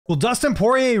Will Dustin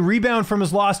Poirier rebound from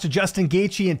his loss to Justin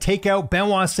Gaethje and take out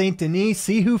Benoit Saint Denis?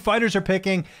 See who fighters are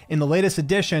picking in the latest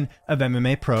edition of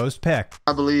MMA Pros Pick.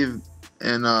 I believe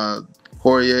in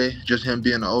Poirier, just him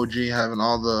being an OG, having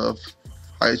all the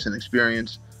fights and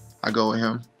experience. I go with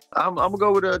him. I'm gonna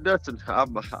go with Dustin.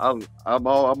 I'm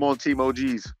on Team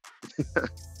OGs.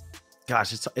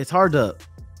 Gosh, it's hard to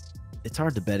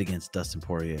bet against Dustin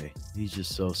Poirier. He's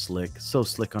just so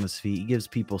slick on his feet. He gives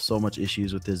people so much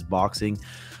issues with his boxing.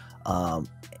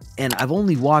 And I've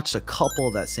only watched a couple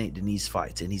of that Saint Denis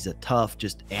fights, and he's a tough,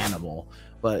 just animal.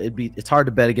 But it's hard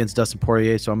to bet against Dustin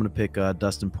Poirier, so I'm going to pick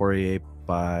Dustin Poirier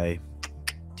by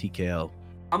TKO.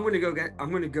 I'm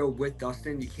gonna go with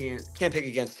Dustin. You can't pick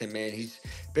against him, man. He's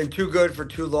been too good for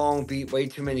too long. Beat way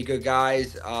too many good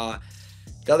guys.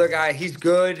 The other guy, he's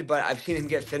good, but I've seen him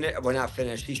get finished. Well, not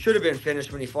finished. He should have been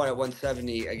finished when he fought at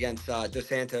 170 against Dos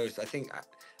Santos. I think.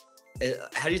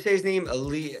 How do you say his name?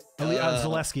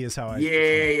 Zaleski is how I.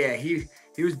 Yeah. He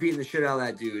was beating the shit out of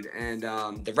that dude, and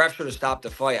the ref should have stopped the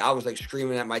fight. I was like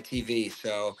screaming at my TV.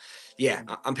 So, yeah,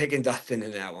 I'm picking Dustin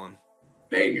in that one.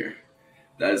 Banger.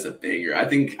 That is a banger. I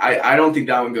don't think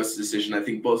that one goes to decision. I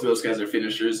think both of those guys are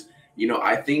finishers. You know,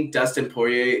 I think Dustin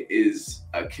Poirier is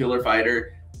a killer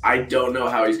fighter. I don't know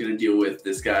how he's going to deal with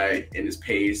this guy and his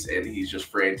pace, and he's just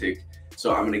frantic.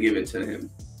 So I'm going to give it to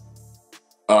him.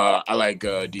 I like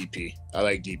DP. I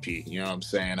like DP. You know what I'm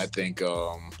saying? I think,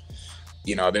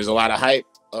 there's a lot of hype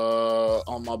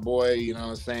on my boy, you know what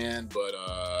I'm saying? But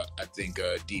I think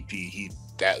DP,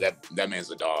 that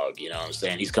man's a dog, you know what I'm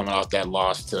saying? He's coming off that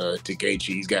loss to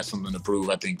Gaethje. He's got something to prove.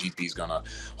 I think DP's going to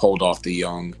hold off the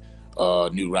young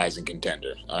new rising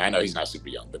contender. I know he's not super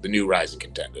young, but the new rising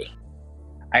contender.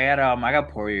 I got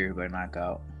Poirier by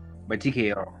knockout, by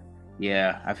TKO.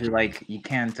 Yeah, I feel like you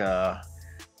can't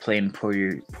play in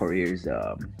Poirier's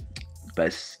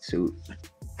best suit.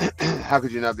 How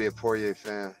could you not be a Poirier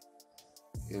fan?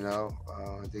 You know,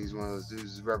 I think he's one of those dudes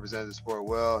who's represented the sport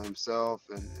well himself,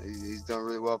 and he's done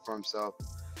really well for himself.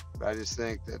 But I just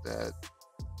think that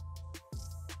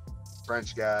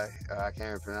French guy, I can't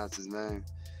even pronounce his name,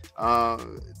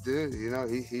 dude, you know,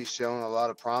 he's shown a lot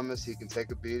of promise. He can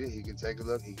take a beating, he can take a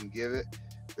look, he can give it,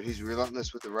 but he's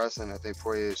relentless with the wrestling. I think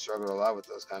Poirier struggled a lot with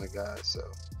those kind of guys. So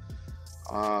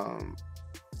I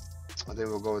think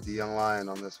we'll go with the young lion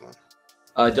on this one.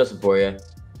 Dustin Poirier.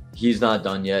 He's not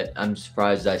done yet. I'm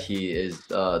surprised that he is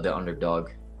the underdog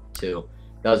too.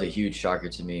 That was a huge shocker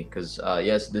to me because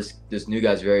yes, this new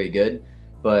guy's very good,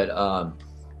 but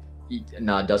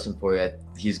Dustin Poirier,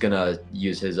 he's gonna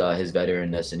use his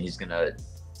veteranness and he's gonna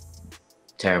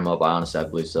tear him up. I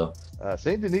believe so.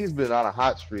 Saint Denis has been on a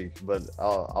hot streak, but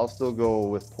I'll still go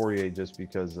with Poirier just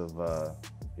because of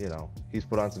he's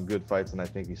put on some good fights and I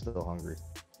think he's still hungry.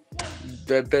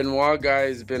 The Benoit guy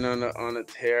has been on a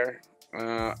tear.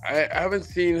 I haven't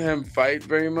seen him fight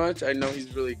very much. I know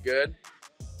he's really good.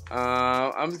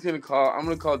 I'm gonna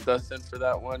call Dustin for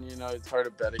that one. You know, it's hard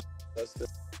to bet against Dustin.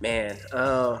 Man,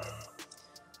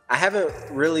 I haven't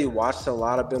really watched a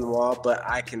lot of Benoit, but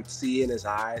I can see in his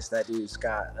eyes that dude's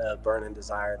got a burning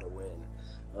desire to win.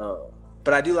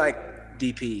 But I do like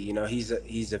DP. You know, he's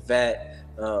a vet.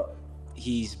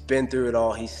 He's been through it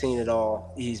all. He's seen it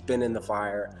all. He's been in the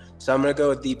fire. So I'm gonna go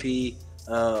with DP.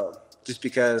 Just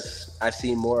because I've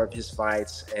seen more of his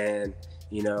fights, and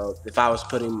you know, if I was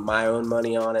putting my own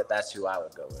money on it, that's who I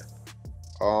would go with.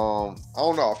 I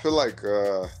don't know. I feel like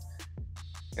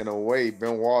in a way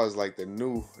Benoit is like the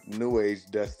new age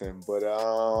Dustin, but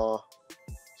I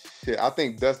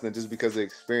think Dustin just because of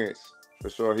experience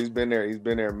for sure. He's been there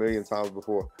a million times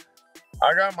before.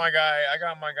 I got my guy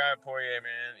Poirier,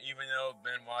 man. Even though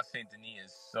Benoit Saint Denis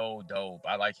is so dope,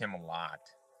 I like him a lot.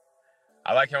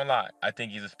 I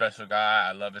think he's a special guy.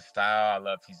 I love his style.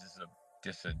 He's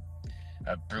just a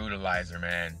brutalizer,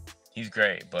 man. He's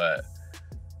great, but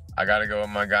I gotta go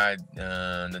with my guy,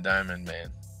 the Diamond,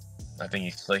 man. I think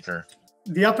he's slicker.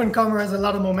 The up-and-comer has a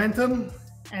lot of momentum,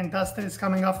 and Dustin is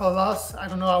coming off a loss. I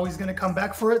don't know how he's gonna come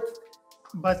back for it,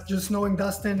 but just knowing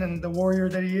Dustin and the warrior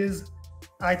that he is,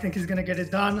 I think he's gonna get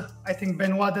it done. I think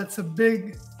Benoit, that's a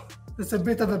bit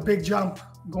of a big jump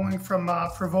going from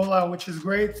Frivola, which is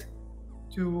great,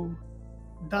 to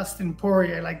Dustin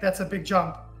Poirier. Like, that's a big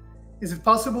jump. Is it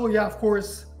possible? Yeah, of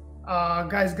course.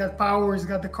 Guy's got power, he's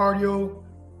got the cardio,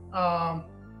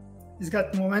 he's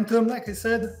got momentum, like I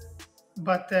said.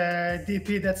 But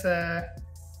DP, that's a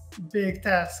big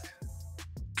task.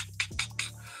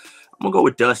 I'm gonna go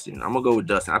with Dustin.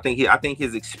 I think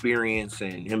his experience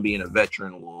and him being a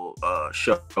veteran will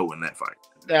show in that fight.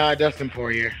 Dustin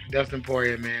Poirier,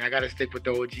 man. I gotta stick with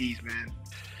the OGs, man.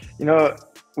 You know,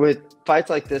 with fights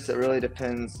like this, it really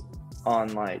depends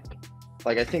on like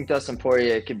like I think Dustin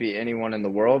Poirier could be anyone in the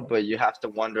world, but you have to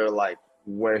wonder like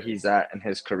where he's at in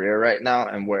his career right now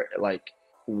and where like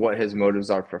what his motives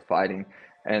are for fighting.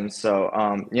 And so,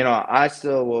 you know, I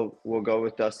still will go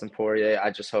with Dustin Poirier.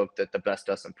 I just hope that the best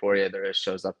Dustin Poirier there is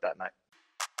shows up that night.